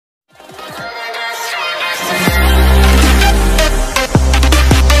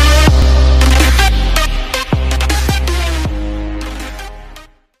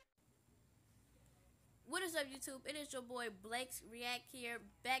Mix React here,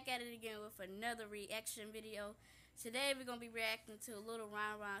 back at it again with another reaction video. Today we're gonna be reacting to a little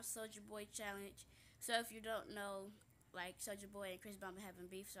Round Round Soulja Boy challenge. So if you don't know, like Soulja Boy and Chris Brown been having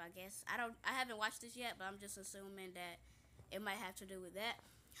beef, so I haven't watched this yet, but I'm just assuming that it might have to do with that.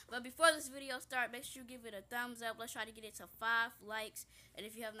 But before this video starts, make sure you give it a thumbs up. Let's try to get it to 5 likes. And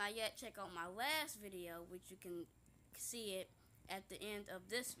if you have not yet, check out my last video, which you can see it at the end of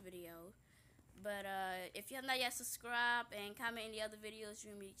this video. But if you have not yet, subscribe and comment any other videos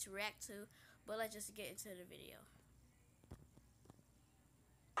you want me to react to. But let's just get into the video.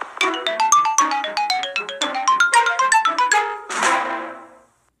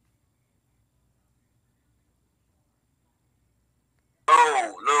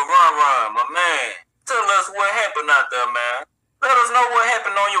 Oh, Lil Ron, my man. Tell us what happened out there, man. Let us know what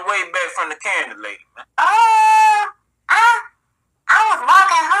happened on your way back from the candy lady, man. I was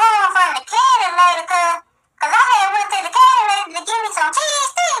walking home from the candy lady cause I had went to the candy lady to give me some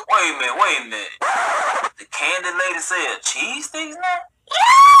cheese sticks. Wait a minute. The candy lady said cheese sticks now?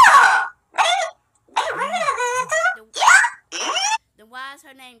 Yeah! They real good too. Yeah. Then why is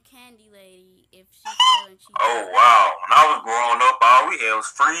her name Candy Lady if she's selling cheese? Oh, wow. When I was growing up, all we had was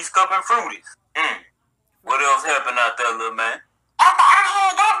Freeze Cup and Fruities. What else happened out there, little man? After I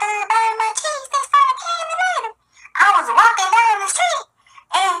had got done buying my cheese sticks from the candy lady, I was walking down the street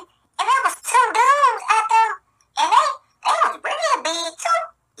and there was 2 dudes out there and they was real big too.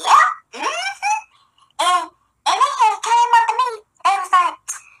 Yeah. And they had came up to me. They was like,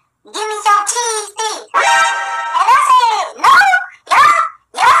 "Give me your cheese sticks." And I said, "No,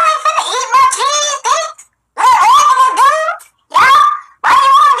 y'all ain't finna eat my cheese sticks. Little ugly dudes. Y'all, why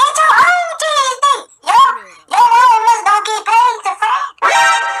you wanna get your own cheese sticks? Your owners don't get paid to fight."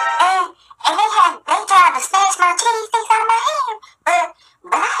 And they tried to snatch my cheese sticks out of my hand, but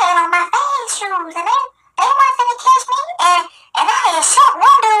I had on my fast shoes and they weren't finna catch me. And I had shot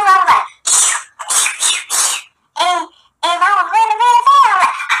one dude. I was like, and I was running real fast. I was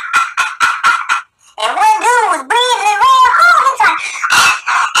like, and one dude was breathing real hard. He was like,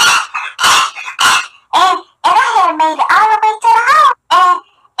 and I had made it all the way to the house.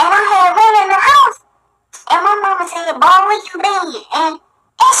 And I had went in the house. And my mama said, "Boy, where you been?" And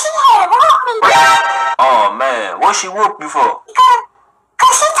she had whooped me. Oh, man. What she whooped you for?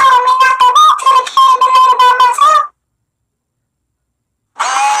 Cause she told me not to walk to the candy lady by myself.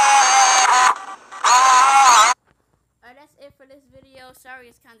 Alright, that's it for this video. Sorry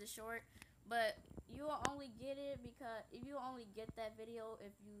it's kind of short, but you will only get it because you will only get that video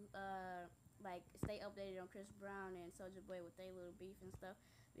if you like stay updated on Chris Brown and Soulja Boy with their little beef and stuff.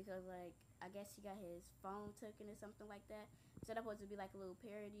 Because like I guess he got his phone taken or something like that. So that supposed to be like a little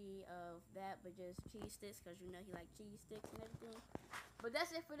parody of that, but just cheese sticks, because you know he like cheese sticks and everything. But that's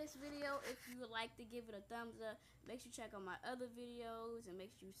it for this video. If you would like to give it a thumbs up, make sure you check out my other videos and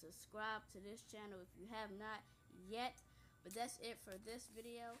make sure you subscribe to this channel if you have not yet. But that's it for this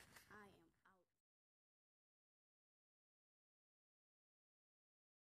video. I am